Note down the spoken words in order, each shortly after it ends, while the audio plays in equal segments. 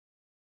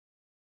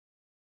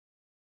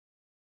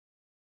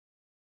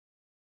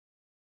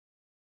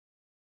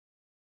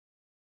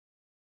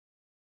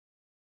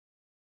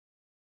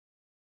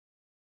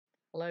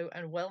Hello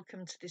and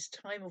welcome to this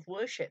time of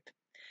worship.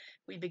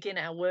 We begin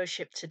our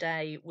worship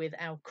today with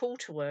our call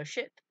to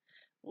worship,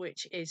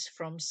 which is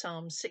from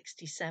Psalm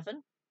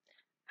 67,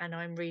 and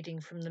I'm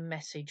reading from the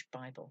Message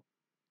Bible.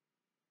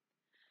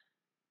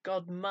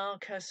 God,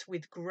 mark us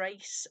with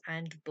grace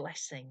and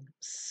blessing.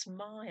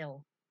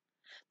 Smile.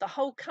 The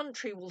whole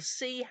country will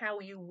see how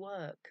you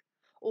work.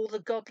 All the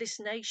godless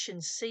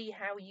nations see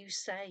how you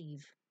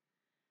save.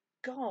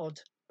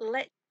 God,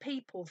 let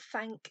people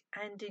thank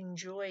and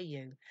enjoy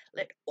you.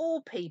 Let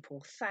all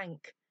people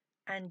thank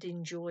and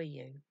enjoy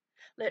you.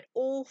 Let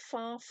all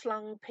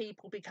far-flung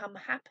people become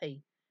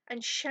happy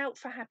and shout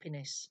for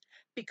happiness,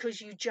 because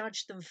you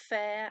judge them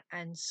fair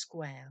and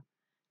square.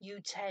 You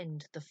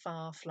tend the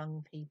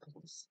far-flung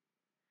peoples.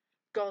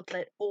 God,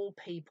 let all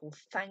people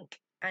thank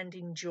and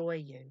enjoy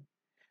you.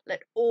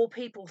 Let all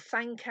people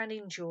thank and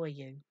enjoy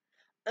you.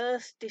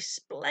 Earth,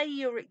 display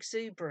your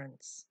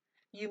exuberance.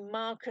 You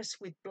mark us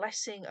with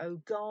blessing, O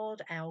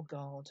God, our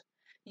God.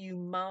 You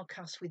mark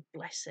us with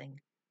blessing,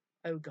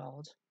 O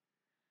God.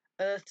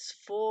 Earth's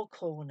four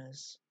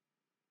corners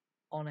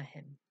honour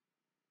him.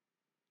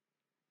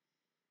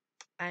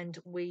 And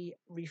we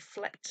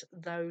reflect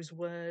those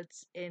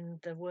words in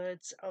the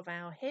words of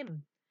our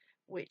hymn,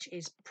 which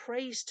is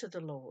Praise to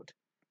the Lord,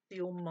 the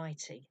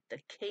Almighty,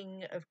 the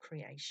King of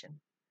creation.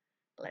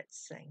 Let's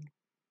sing.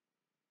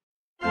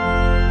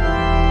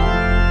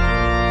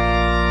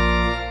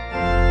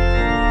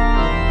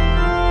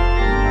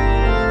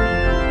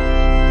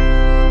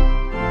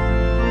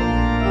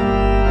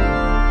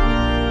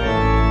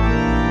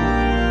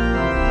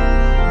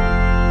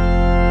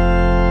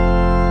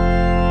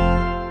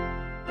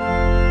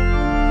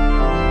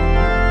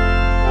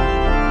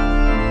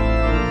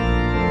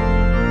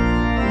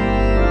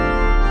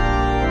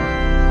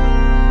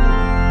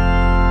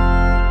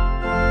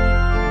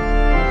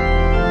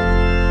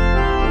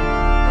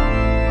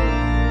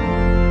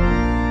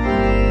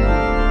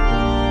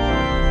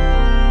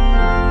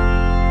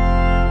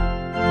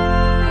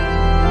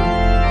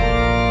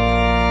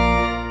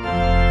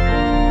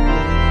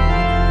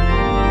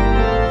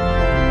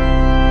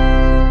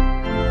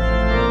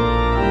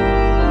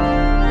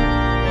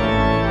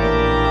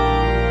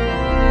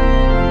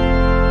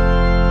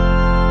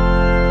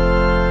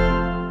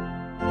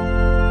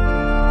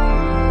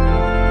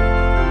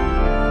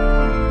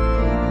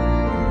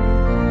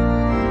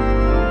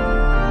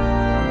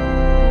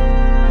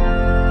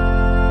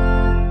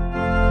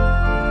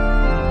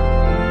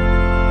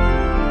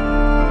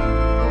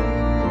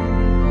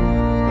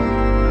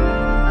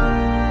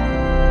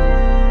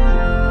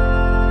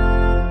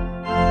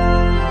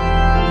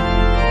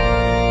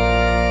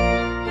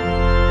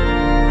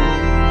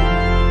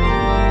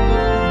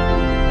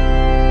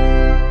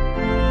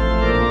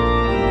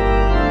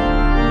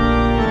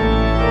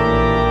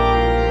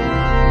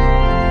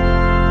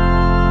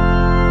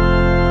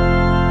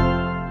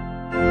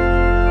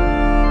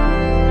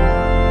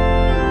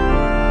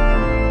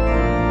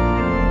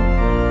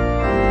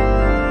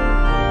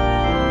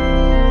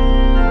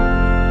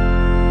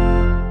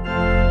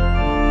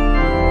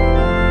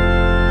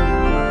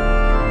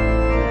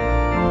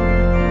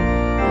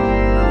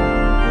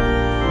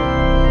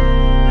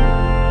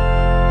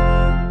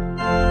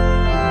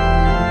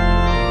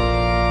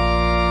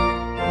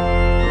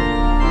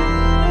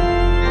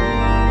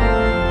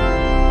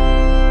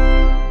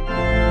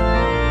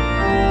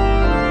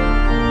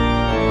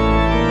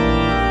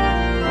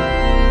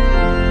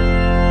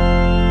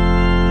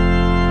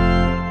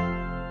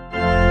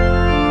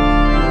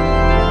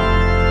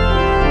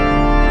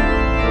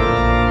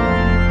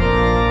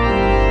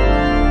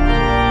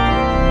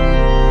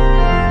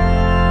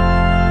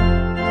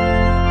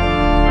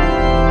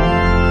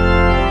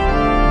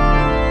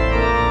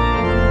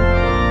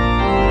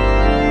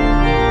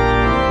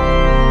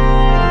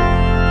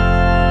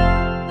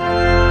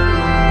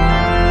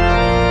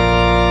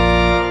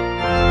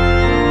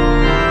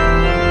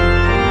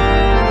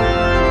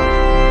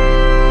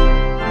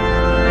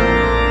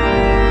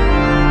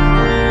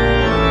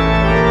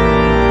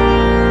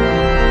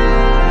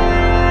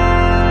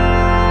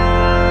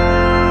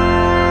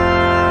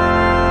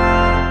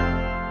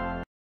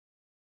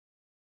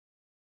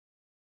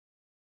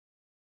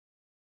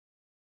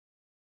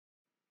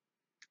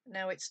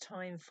 Now it's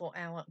time for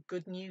our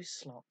good news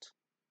slot.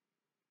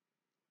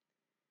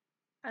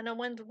 And I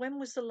wonder, when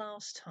was the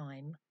last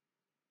time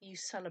you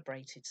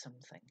celebrated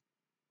something?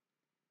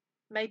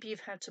 Maybe you've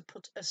had to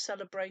put a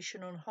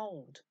celebration on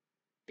hold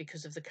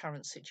because of the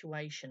current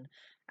situation,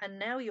 and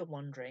now you're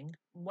wondering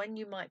when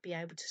you might be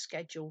able to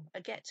schedule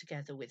a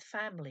get-together with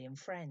family and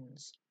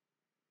friends.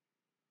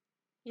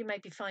 You may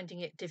be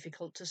finding it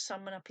difficult to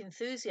summon up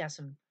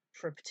enthusiasm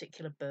for a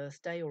particular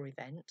birthday or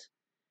event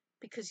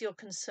because you're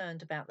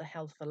concerned about the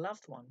health of a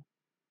loved one,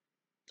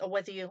 or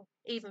whether you'll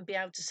even be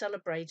able to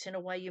celebrate in a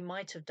way you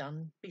might have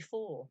done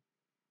before.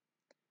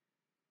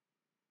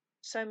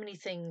 So many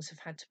things have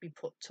had to be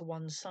put to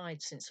one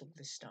side since all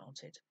this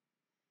started.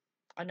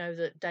 I know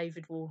that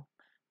David will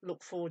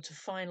look forward to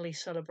finally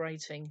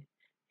celebrating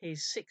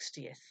his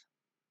 60th.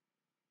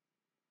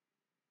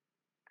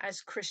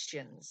 As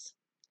Christians,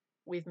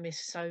 we've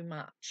missed so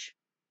much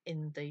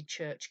in the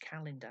church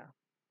calendar.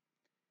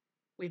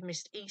 We've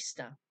missed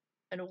Easter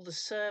and all the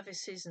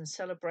services and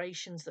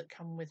celebrations that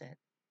come with it.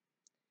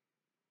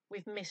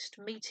 We've missed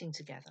meeting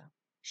together,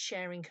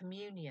 sharing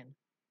communion,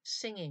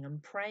 singing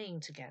and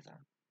praying together.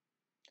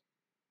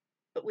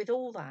 But with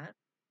all that,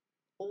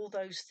 all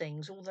those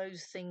things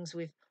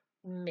we've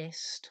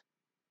missed,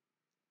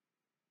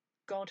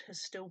 God has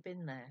still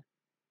been there.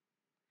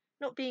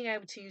 Not being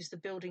able to use the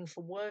building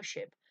for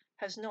worship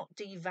has not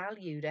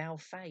devalued our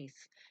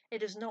faith.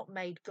 It has not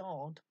made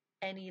God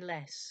any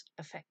less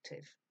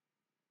effective.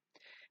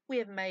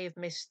 We may have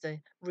missed the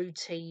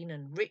routine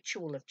and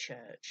ritual of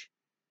church,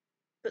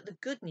 but the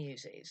good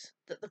news is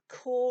that the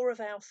core of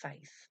our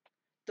faith,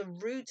 the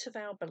root of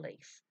our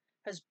belief,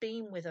 has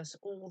been with us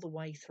all the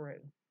way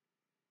through,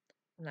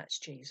 and that's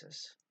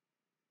Jesus.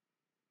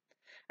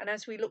 And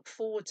as we look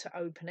forward to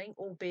opening,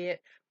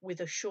 albeit with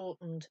a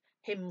shortened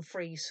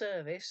hymn-free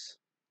service,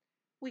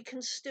 we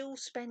can still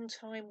spend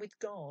time with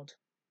God,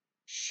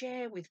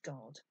 share with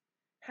God,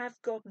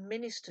 have God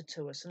minister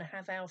to us and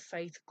have our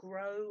faith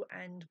grow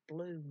and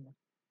bloom.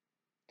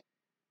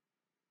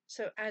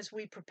 So as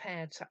we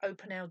prepare to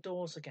open our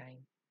doors again,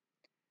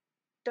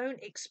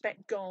 don't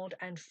expect God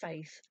and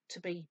faith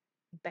to be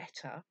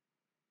better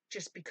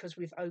just because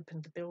we've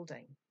opened the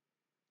building.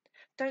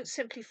 Don't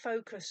simply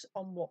focus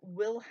on what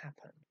will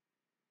happen,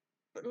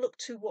 but look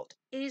to what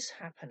is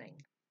happening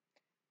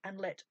and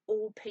let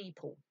all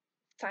people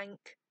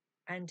thank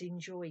and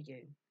enjoy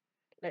you.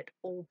 Let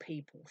all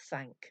people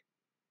thank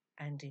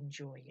and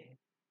enjoy you.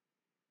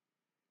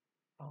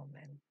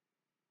 Amen.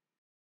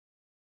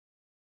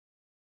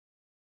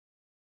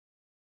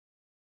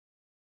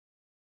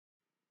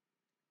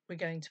 We're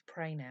going to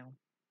pray now,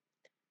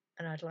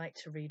 and I'd like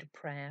to read a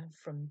prayer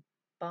from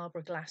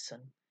Barbara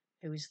Glasson,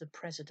 who is the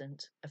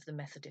president of the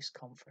Methodist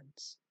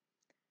Conference.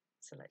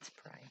 So let's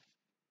pray.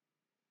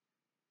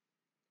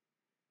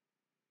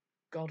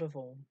 God of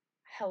all,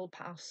 help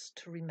us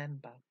to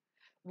remember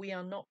we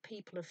are not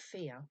people of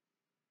fear,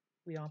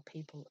 we are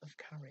people of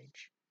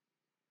courage.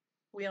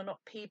 We are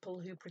not people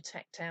who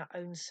protect our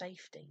own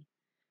safety,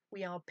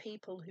 we are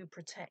people who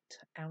protect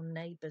our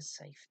neighbour's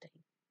safety.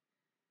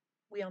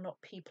 We are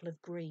not people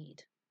of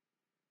greed,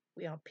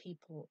 we are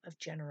people of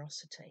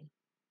generosity.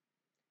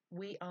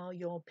 We are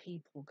your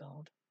people,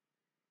 God,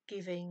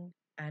 giving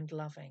and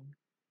loving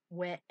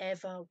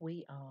wherever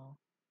we are,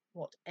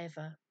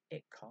 whatever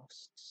it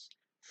costs,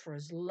 for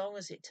as long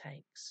as it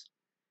takes,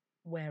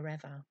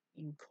 wherever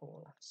you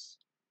call us.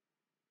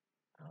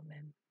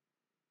 Amen.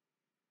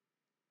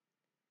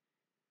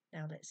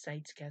 Now let's say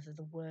together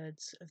the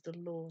words of the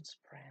Lord's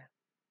Prayer,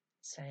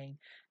 saying,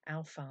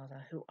 Our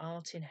Father, who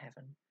art in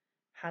heaven,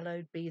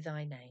 hallowed be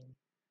thy name.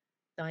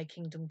 Thy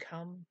kingdom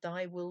come,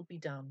 thy will be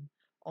done,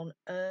 on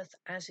earth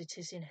as it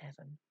is in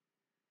heaven.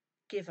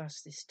 Give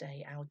us this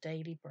day our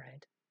daily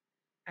bread,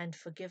 and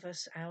forgive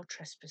us our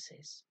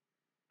trespasses,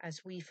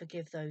 as we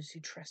forgive those who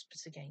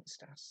trespass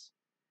against us.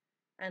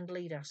 And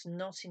lead us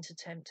not into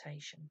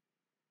temptation,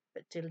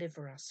 but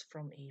deliver us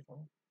from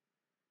evil.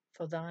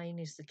 For thine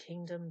is the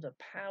kingdom, the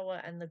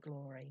power, and the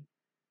glory,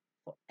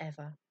 for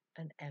ever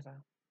and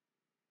ever.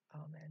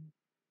 Amen.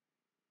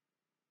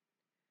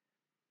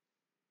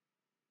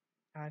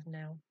 I've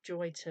now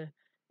joy to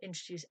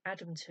introduce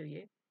Adam to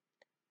you,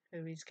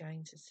 who is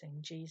going to sing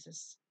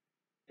Jesus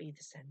Be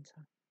the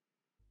Centre.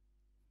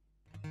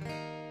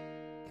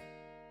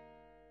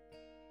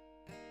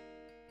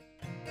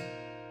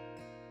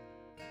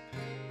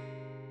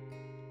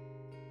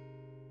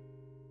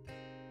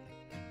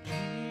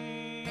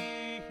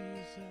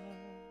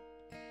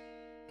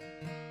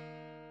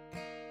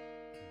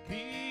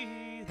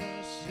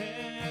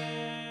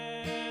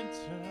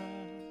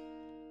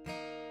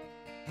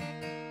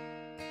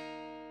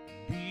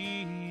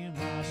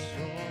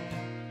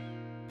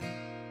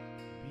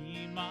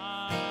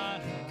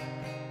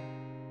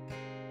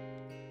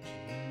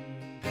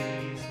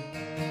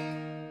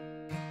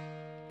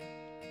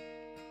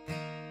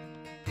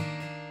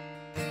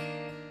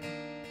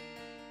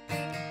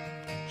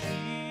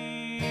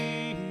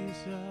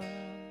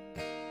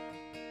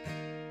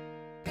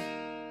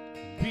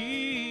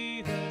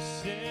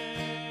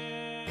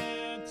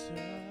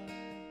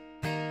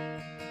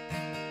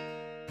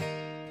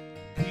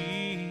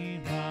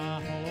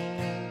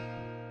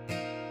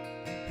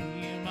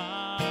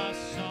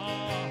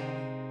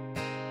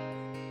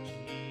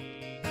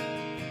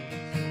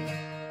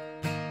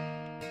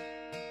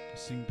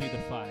 Sing Be the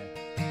Fire.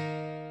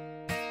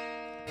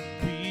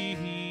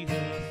 Be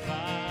the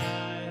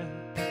fire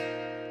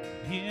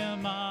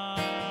in my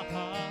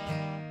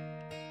heart.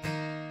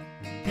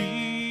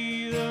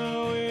 Be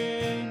the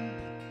wind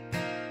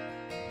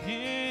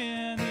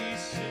in these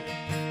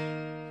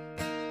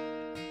sails.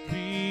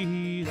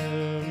 Be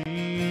the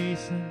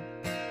reason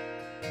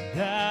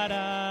that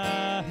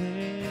I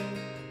live.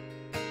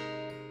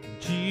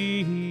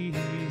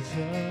 Jesus,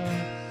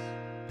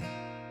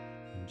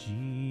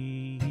 Jesus.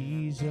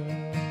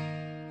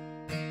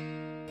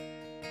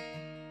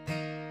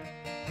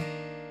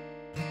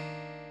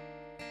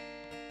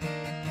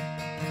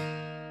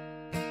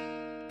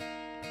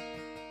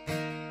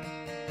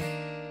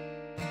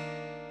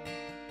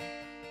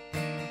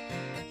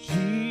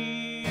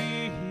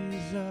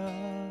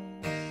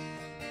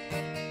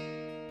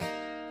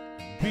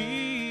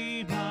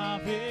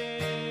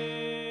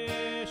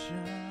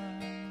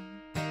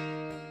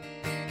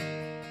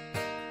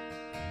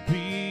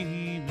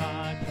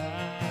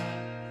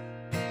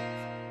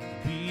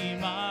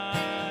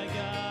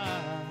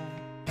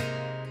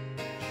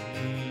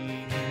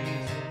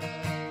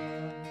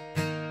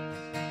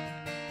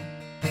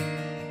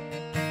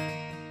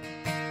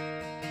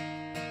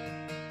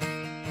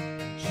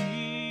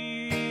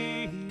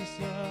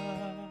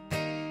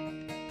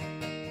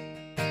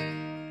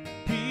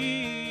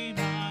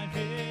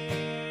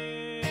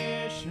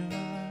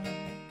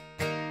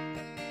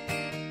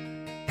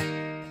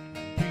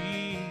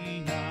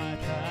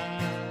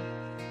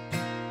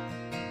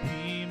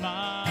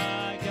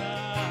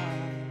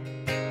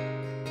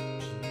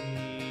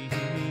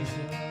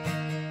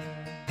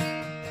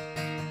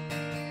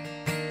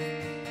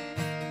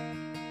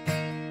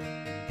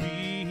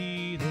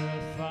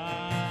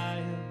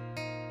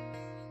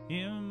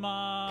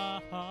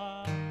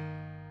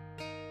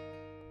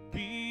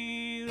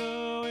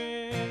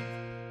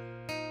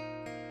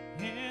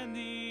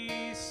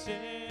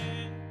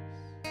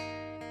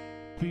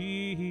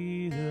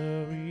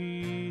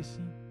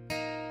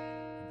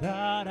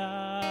 that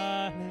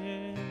I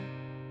have.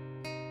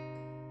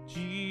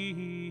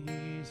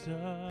 Jesus,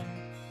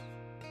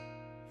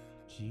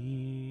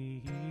 Jesus.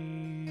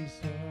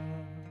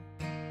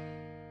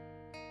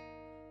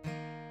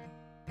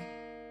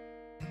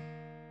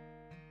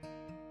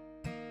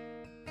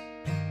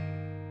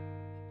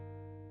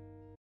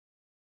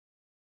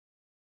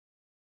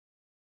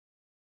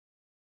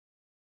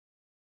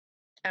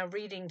 Our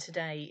reading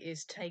today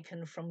is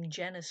taken from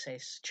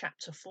Genesis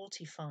chapter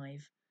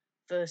 45,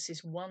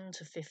 verses 1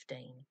 to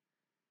 15,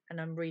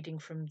 and I'm reading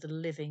from the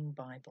Living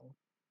Bible.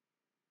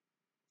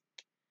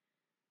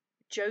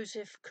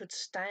 Joseph could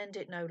stand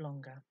it no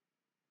longer.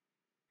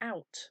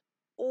 "Out,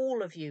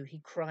 all of you," he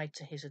cried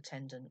to his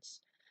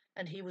attendants,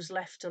 and he was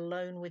left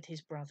alone with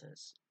his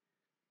brothers.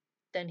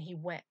 Then he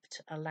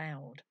wept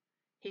aloud.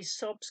 His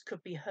sobs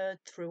could be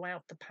heard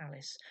throughout the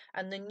palace,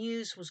 and the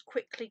news was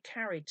quickly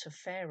carried to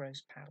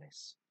Pharaoh's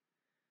palace.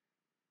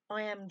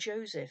 "I am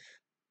Joseph,"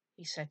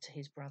 he said to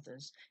his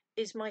brothers.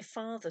 "Is my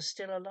father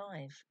still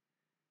alive?"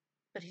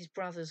 But his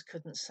brothers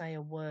couldn't say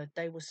a word.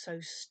 They were so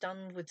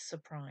stunned with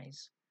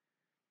surprise.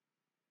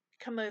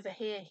 "Come over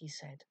here," he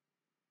said.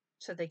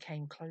 So they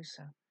came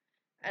closer.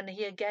 And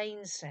he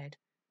again said,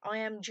 "I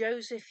am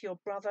Joseph, your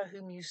brother,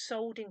 whom you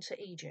sold into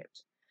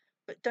Egypt.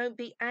 But don't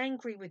be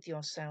angry with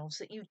yourselves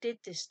that you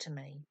did this to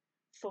me,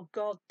 for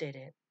God did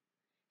it.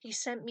 He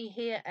sent me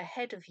here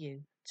ahead of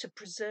you to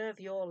preserve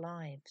your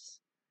lives.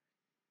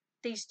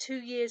 These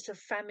 2 years of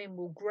famine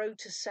will grow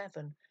to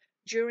 7,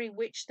 during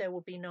which there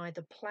will be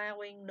neither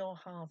ploughing nor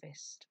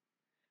harvest.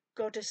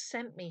 God has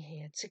sent me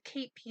here to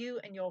keep you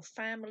and your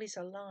families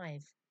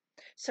alive,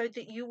 so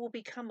that you will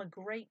become a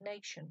great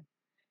nation.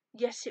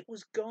 Yes, it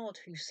was God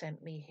who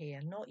sent me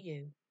here, not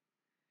you.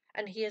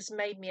 And he has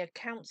made me a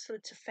counselor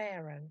to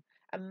Pharaoh,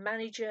 a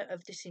manager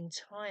of this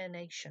entire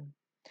nation,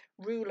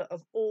 ruler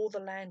of all the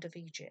land of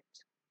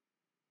Egypt.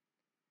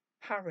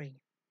 Hurry,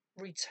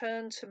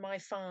 return to my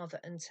father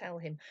and tell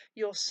him,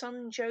 your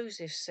son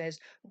Joseph says,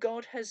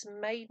 God has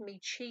made me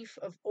chief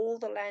of all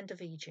the land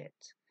of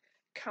Egypt.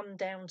 Come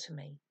down to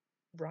me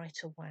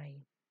right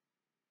away.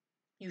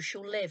 You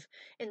shall live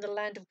in the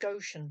land of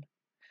Goshen,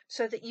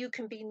 so that you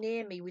can be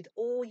near me with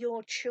all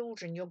your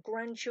children, your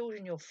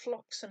grandchildren, your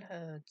flocks and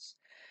herds,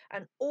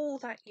 and all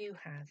that you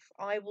have.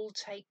 I will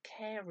take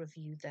care of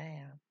you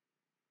there.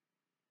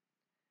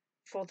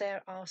 For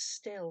there are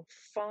still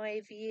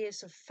 5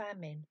 years of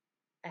famine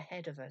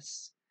ahead of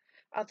us.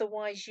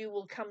 Otherwise you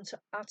will come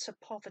to utter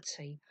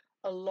poverty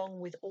along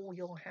with all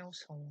your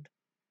household.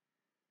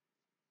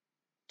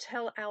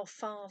 Tell our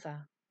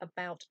father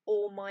about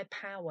all my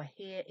power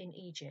here in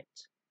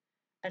Egypt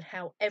and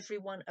how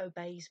everyone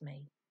obeys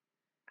me,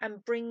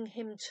 and bring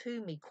him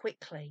to me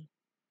quickly."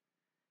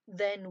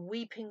 Then,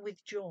 weeping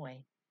with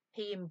joy,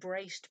 he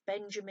embraced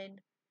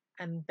Benjamin,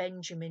 and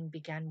Benjamin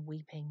began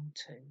weeping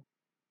too.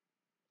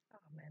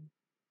 Amen.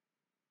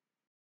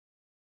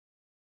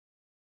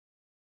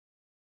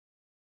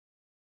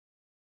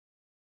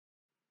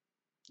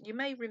 You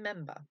may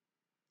remember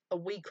a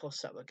week or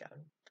so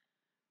ago,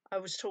 I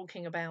was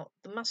talking about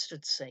the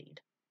mustard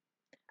seed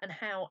and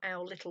how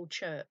our little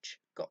church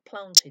got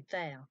planted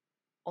there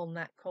on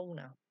that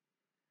corner.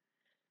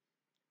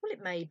 Well,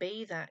 it may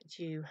be that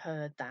you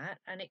heard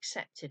that and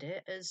accepted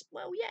it as,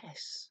 well,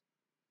 yes,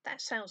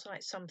 that sounds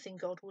like something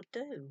God would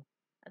do,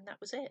 and that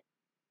was it.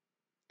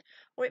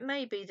 Or it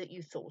may be that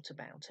you thought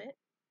about it,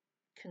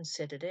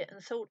 considered it,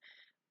 and thought,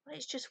 well,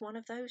 it's just one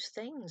of those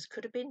things.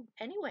 Could have been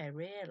anywhere,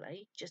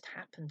 really, just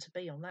happened to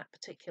be on that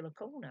particular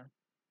corner.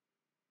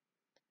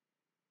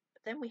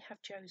 But then we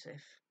have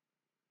Joseph,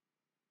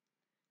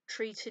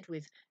 treated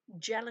with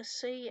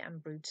jealousy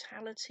and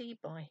brutality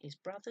by his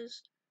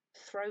brothers,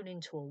 thrown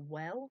into a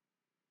well,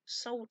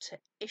 sold to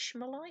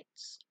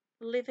Ishmaelites,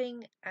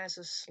 living as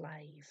a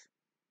slave.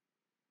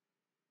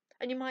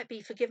 And you might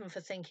be forgiven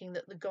for thinking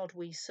that the God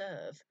we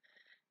serve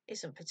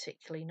isn't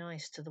particularly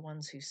nice to the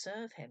ones who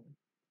serve him.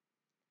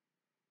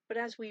 But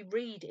as we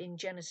read in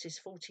Genesis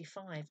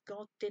 45,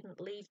 God didn't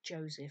leave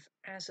Joseph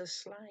as a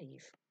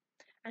slave,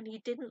 and he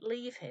didn't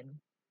leave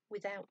him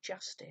without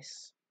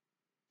justice.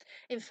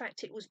 In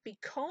fact, it was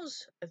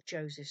because of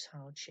Joseph's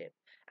hardship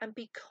and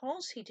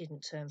because he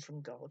didn't turn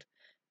from God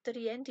that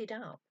he ended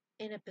up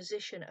in a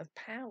position of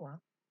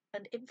power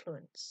and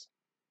influence.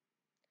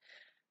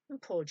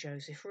 And poor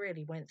Joseph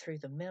really went through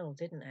the mill,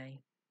 didn't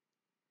he?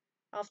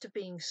 After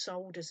being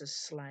sold as a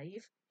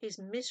slave, his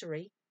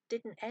misery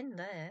didn't end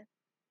there.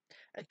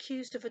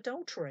 Accused of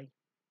adultery,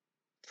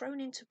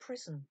 thrown into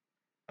prison,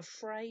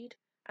 afraid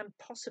and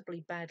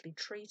possibly badly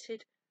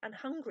treated and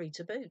hungry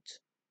to boot.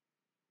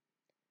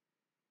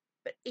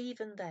 But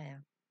even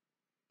there,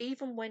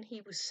 even when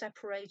he was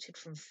separated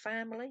from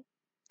family,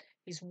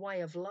 his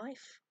way of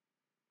life,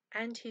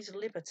 and his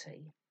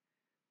liberty,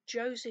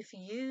 Joseph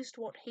used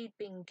what he'd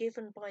been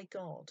given by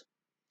God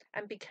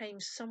and became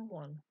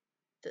someone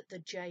that the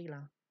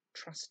jailer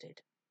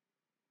trusted.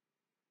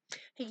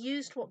 He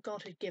used what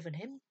God had given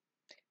him,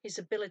 his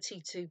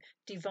ability to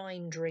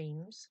divine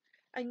dreams,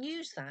 and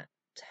used that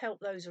to help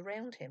those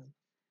around him,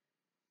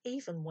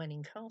 even when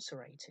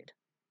incarcerated.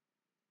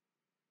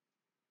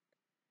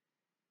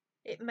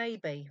 It may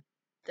be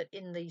that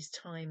in these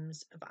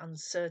times of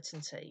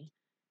uncertainty,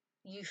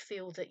 you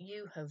feel that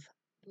you have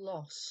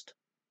lost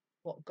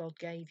what God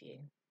gave you.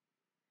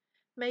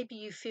 Maybe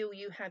you feel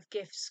you have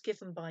gifts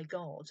given by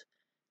God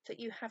that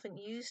you haven't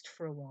used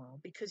for a while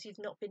because you've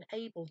not been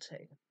able to.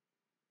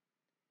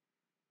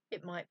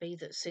 It might be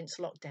that since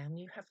lockdown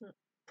you haven't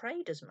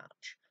prayed as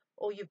much,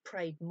 or you've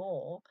prayed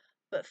more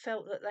but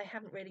felt that they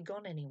haven't really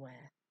gone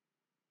anywhere.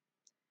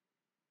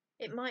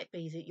 It might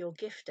be that your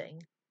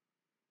gifting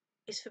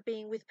is for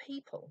being with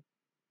people,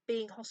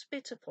 being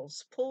hospitable,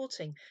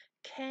 supporting,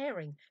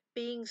 caring,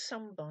 being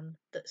someone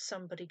that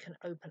somebody can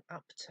open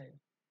up to.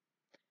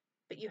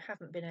 But you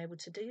haven't been able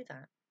to do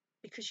that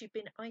because you've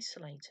been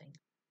isolating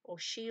or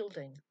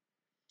shielding,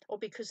 or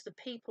because the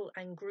people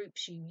and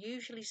groups you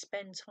usually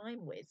spend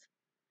time with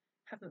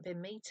haven't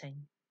been meeting.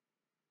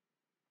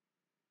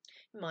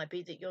 It might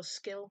be that your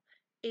skill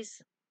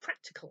is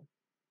practical,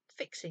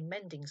 fixing,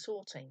 mending,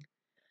 sorting.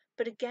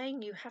 But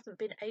again, you haven't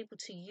been able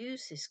to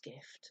use this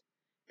gift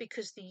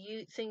because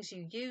the things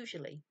you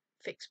usually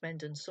fix,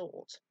 mend and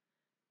sort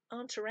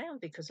aren't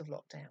around because of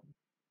lockdown.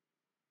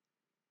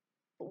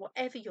 But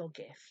whatever your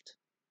gift,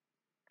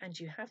 and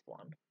you have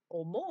one,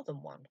 or more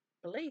than one,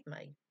 believe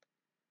me,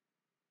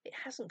 it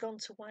hasn't gone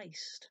to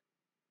waste.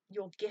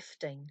 Your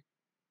gifting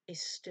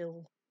is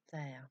still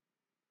there.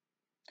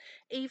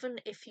 Even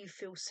if you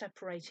feel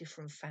separated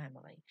from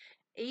family,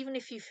 even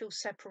if you feel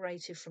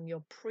separated from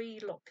your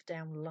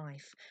pre-lockdown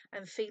life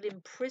and feel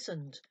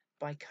imprisoned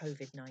by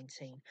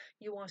COVID-19,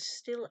 you are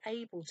still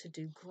able to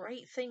do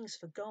great things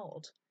for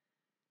God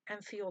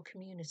and for your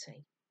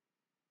community.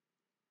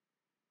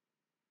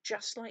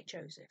 Just like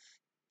Joseph,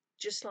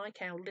 just like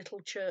our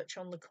little church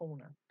on the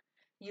corner,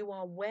 you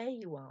are where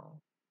you are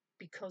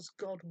because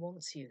God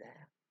wants you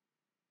there.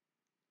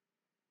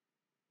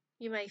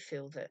 You may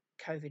feel that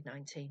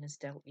COVID-19 has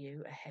dealt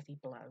you a heavy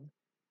blow,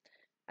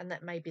 and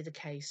that may be the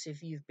case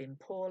if you've been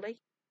poorly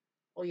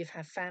or you've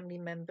had family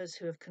members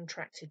who have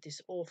contracted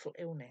this awful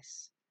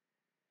illness.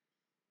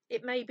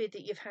 It may be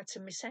that you've had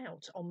to miss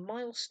out on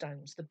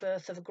milestones, the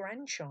birth of a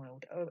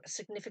grandchild, or a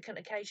significant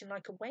occasion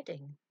like a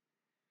wedding.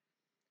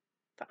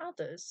 For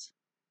others,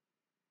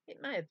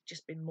 it may have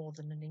just been more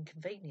than an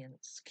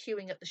inconvenience,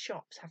 queuing at the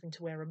shops, having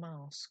to wear a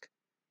mask.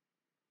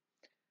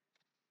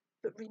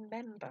 But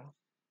remember,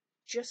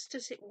 just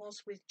as it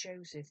was with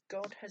Joseph,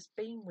 God has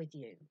been with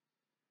you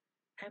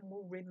and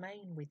will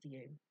remain with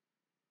you.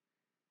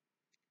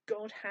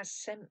 God has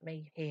sent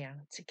me here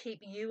to keep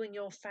you and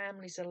your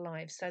families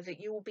alive so that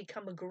you will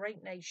become a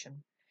great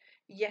nation.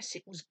 Yes,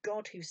 it was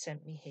God who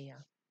sent me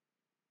here,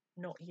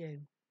 not you.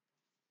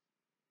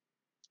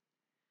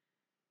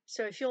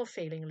 So if you're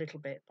feeling a little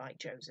bit like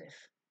Joseph,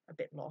 a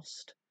bit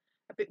lost,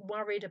 a bit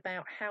worried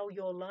about how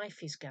your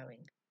life is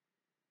going,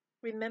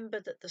 remember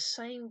that the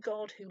same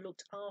God who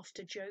looked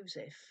after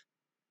Joseph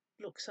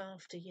looks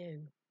after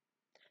you.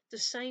 The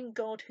same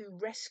God who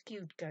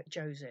rescued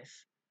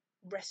Joseph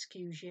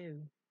rescues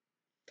you.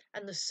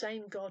 And the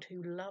same God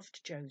who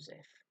loved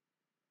Joseph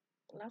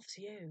loves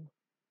you.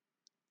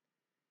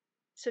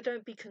 So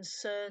don't be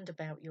concerned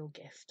about your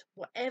gift,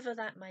 whatever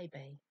that may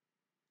be.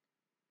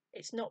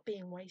 It's not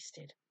being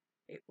wasted.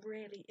 It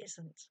really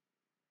isn't.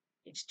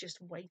 It's just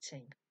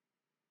waiting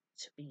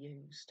to be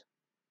used.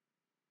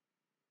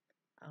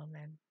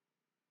 Amen.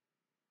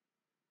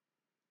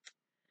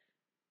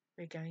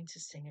 We're going to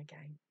sing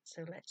again.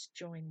 So let's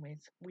join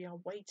with, we are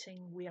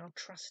waiting, we are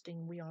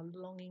trusting, we are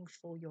longing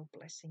for your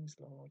blessings,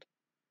 Lord.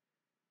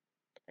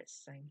 Let's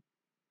sing.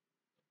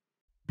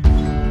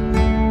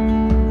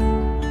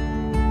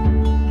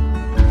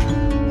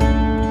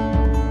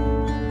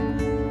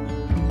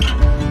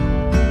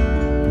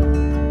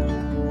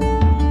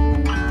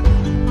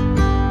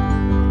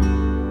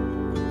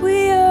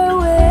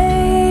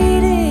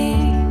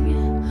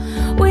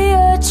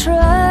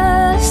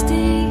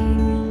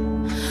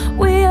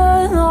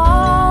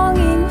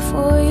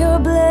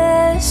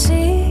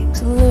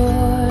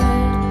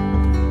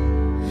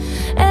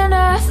 And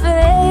our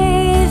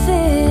faith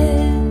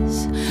is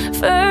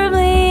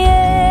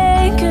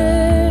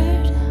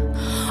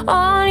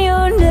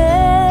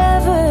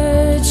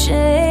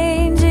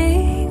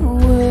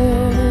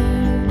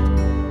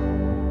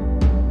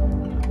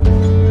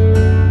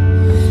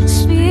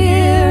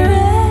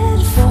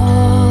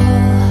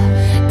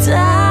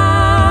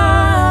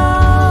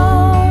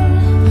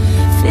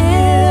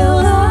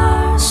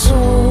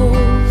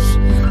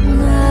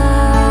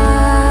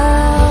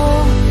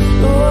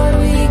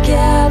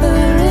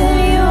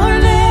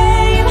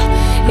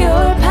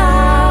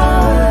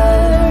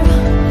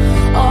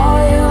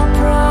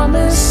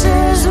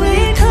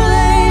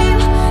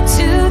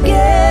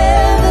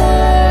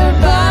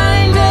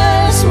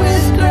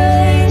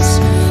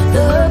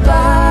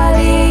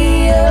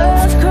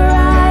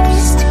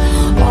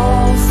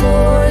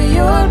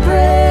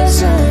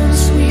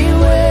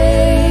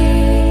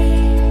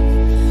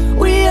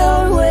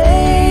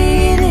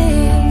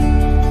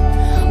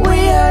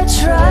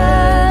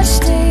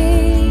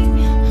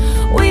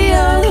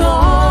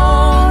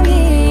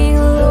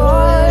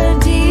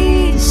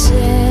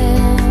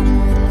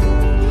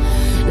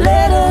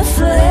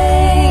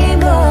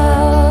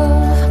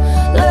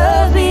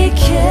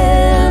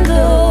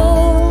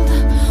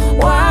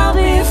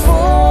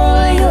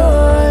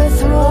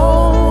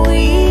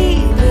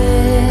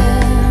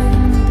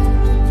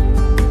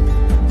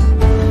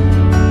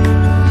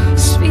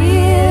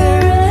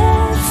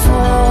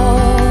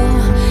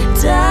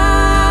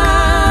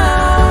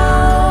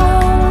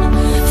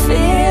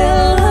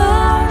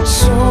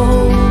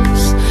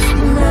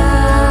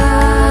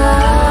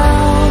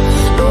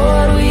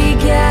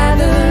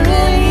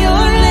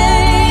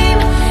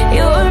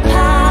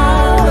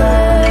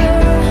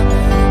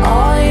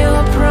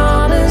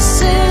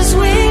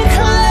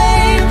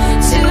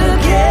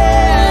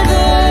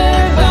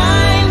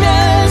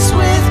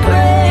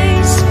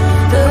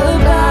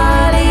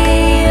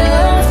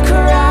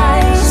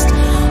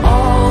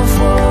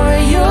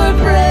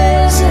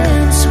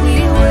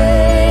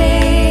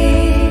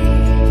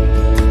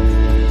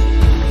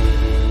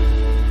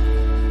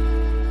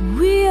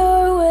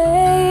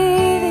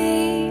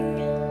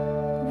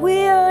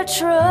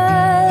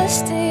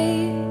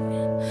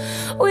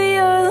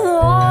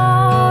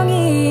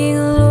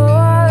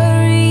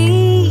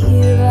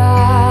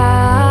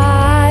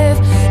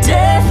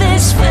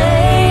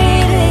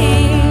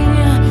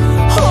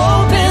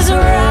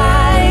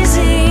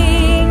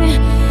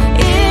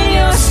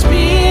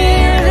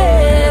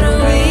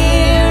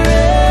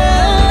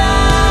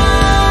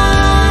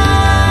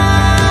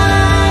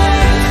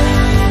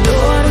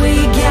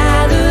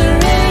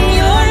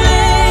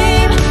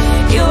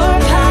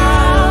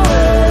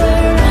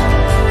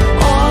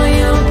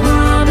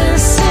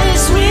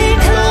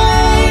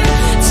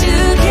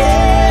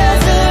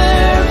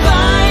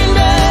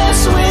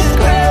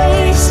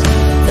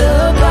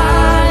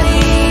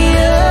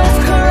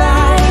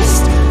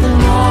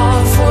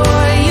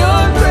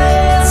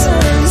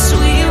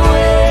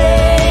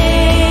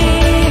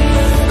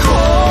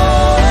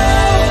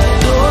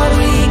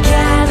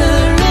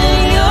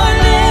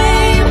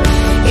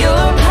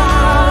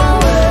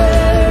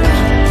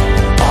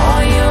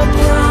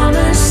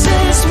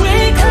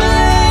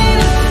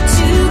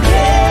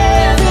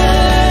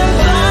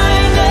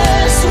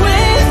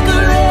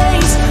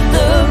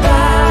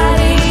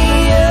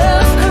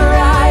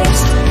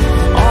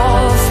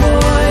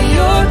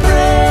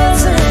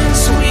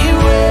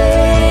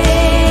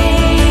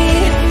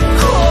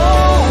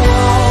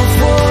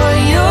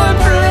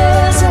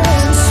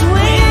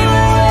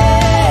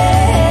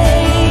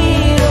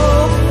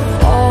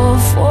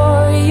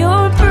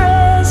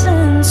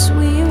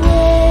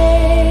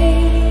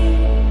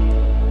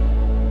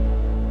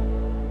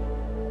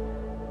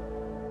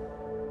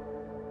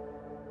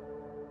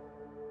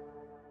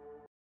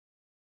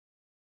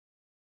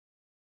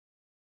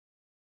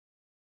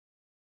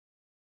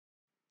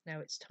Now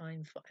it's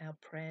time for our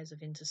prayers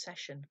of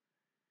intercession,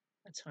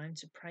 a time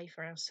to pray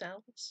for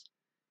ourselves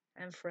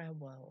and for our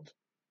world.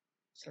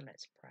 So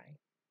let's pray.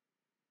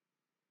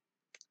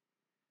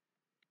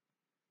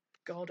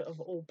 God of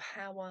all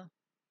power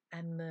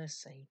and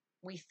mercy,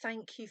 we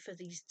thank you for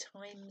these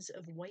times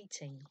of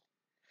waiting,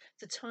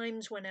 the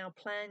times when our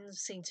plans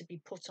seem to be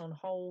put on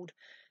hold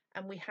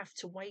and we have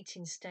to wait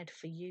instead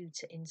for you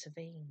to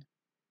intervene.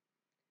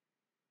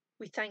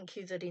 We thank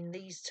you that in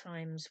these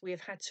times we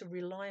have had to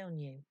rely on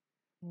you,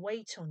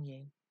 wait on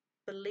you,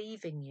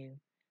 believe in you,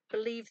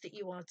 believe that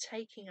you are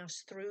taking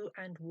us through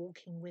and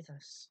walking with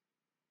us.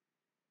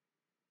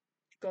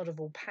 God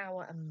of all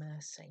power and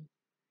mercy,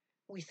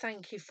 we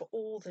thank you for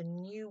all the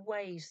new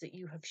ways that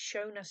you have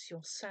shown us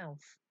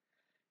yourself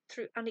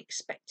through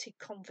unexpected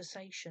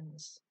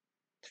conversations,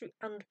 through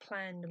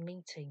unplanned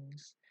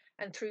meetings,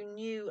 and through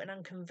new and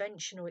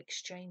unconventional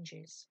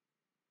exchanges.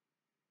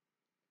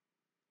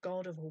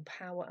 God of all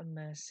power and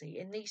mercy,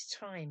 in these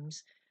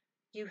times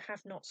you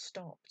have not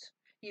stopped.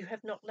 You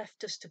have not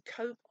left us to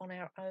cope on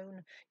our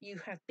own. You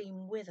have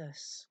been with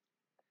us,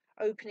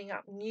 opening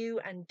up new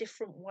and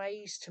different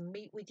ways to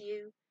meet with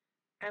you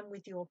and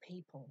with your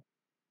people.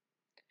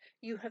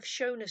 You have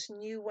shown us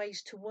new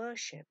ways to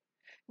worship,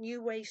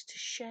 new ways to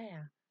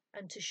share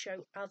and to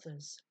show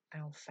others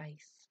our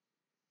faith.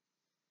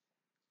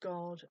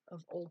 God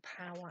of all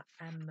power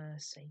and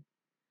mercy,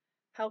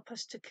 help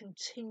us to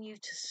continue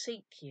to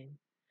seek you,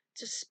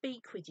 to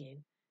speak with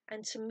you,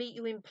 and to meet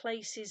you in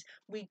places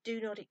we do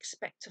not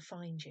expect to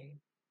find you.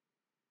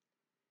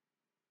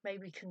 May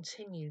we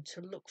continue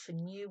to look for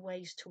new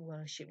ways to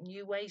worship,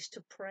 new ways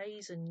to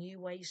praise, and new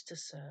ways to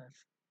serve.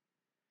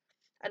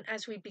 And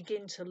as we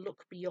begin to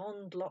look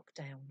beyond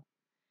lockdown,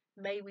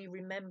 may we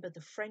remember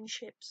the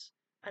friendships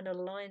and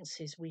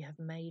alliances we have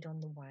made on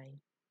the way.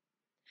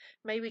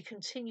 May we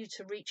continue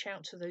to reach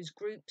out to those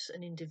groups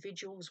and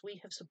individuals we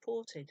have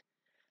supported,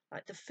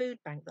 like the Food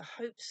Bank, the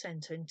Hope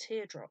Centre and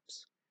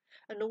Teardrops,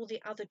 and all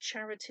the other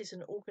charities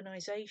and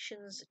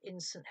organisations in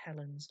St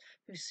Helens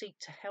who seek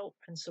to help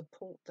and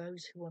support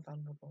those who are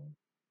vulnerable.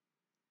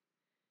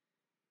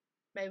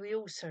 May we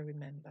also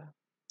remember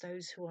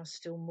those who are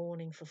still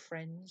mourning for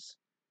friends,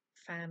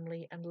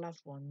 family and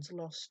loved ones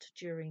lost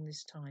during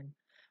this time,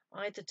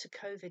 either to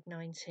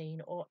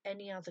COVID-19 or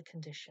any other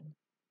condition.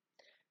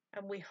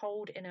 And we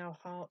hold in our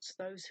hearts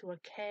those who are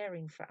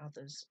caring for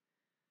others,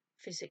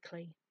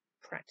 physically,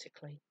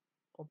 practically,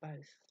 or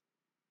both.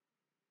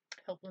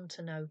 Help them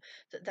to know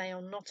that they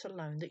are not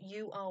alone, that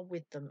you are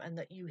with them and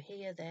that you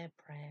hear their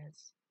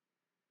prayers.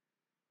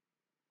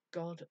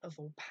 God of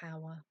all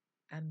power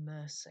and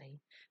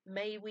mercy,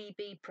 may we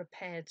be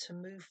prepared to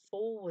move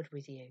forward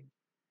with you.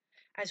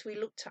 As we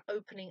look to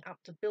opening up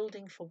the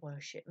building for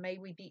worship, may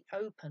we be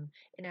open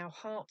in our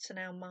hearts and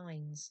our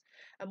minds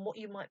and what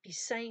you might be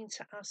saying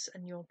to us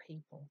and your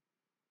people.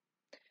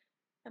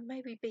 And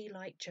may we be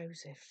like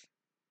Joseph,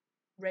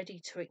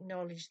 ready to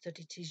acknowledge that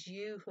it is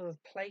you who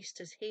have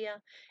placed us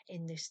here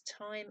in this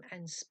time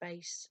and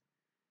space,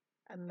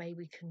 and may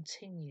we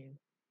continue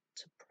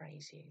to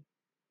praise you.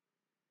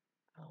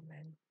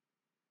 Amen.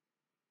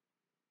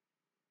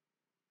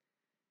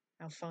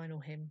 Our final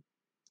hymn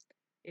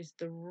is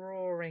the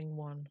roaring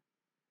one.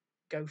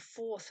 Go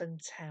forth and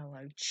tell,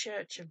 O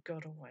Church of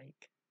God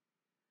awake.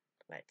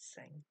 Let's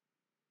sing.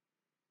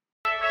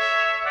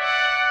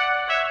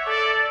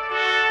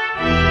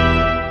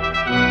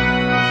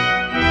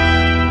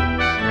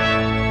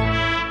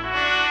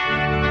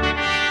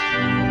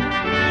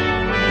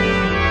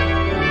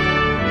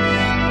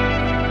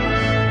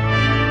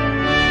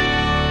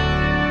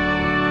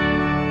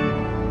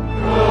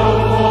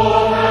 Oh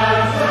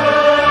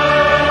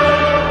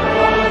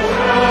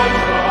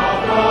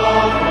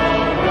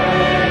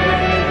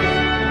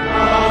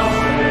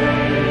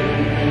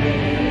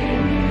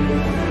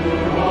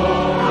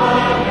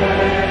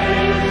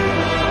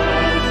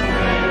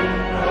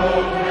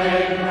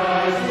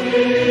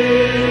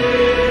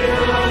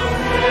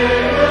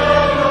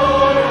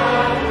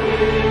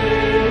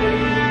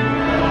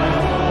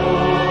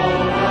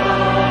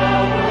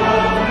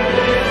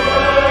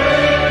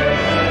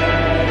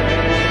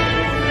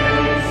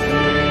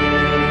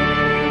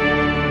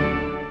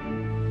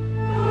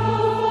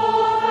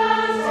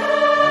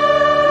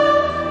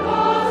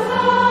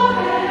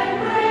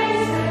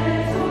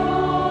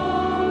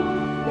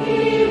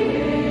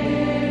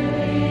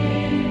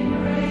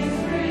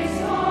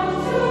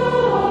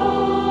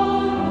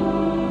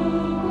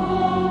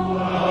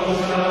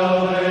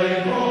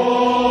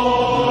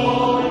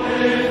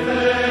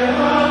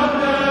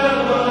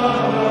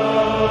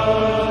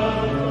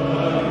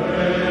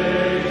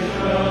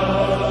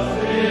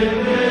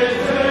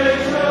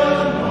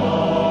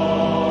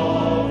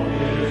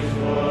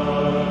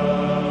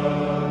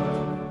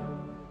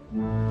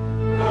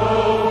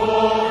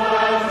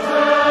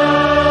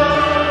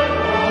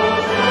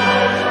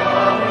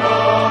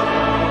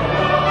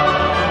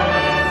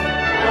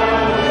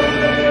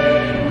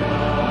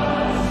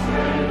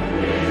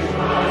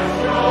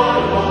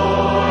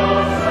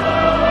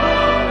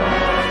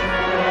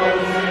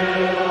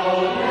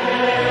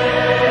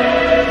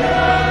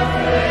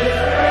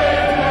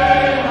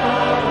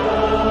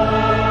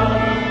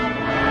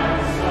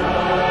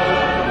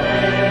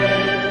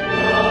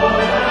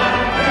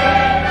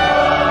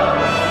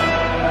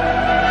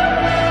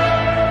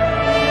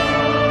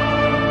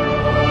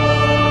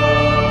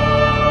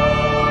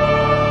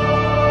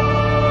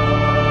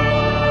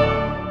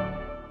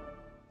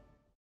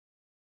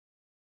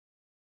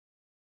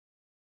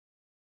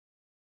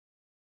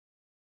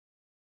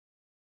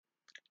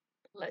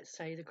let's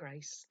say the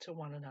grace to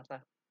one another.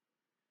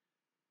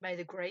 May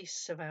the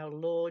grace of our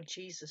Lord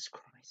Jesus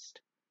Christ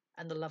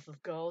and the love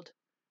of God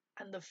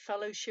and the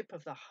fellowship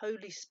of the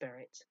Holy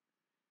Spirit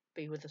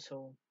be with us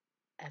all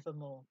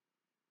evermore.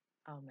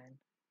 Amen.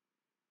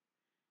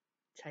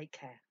 Take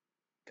care.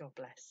 God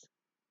bless.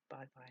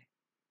 Bye bye.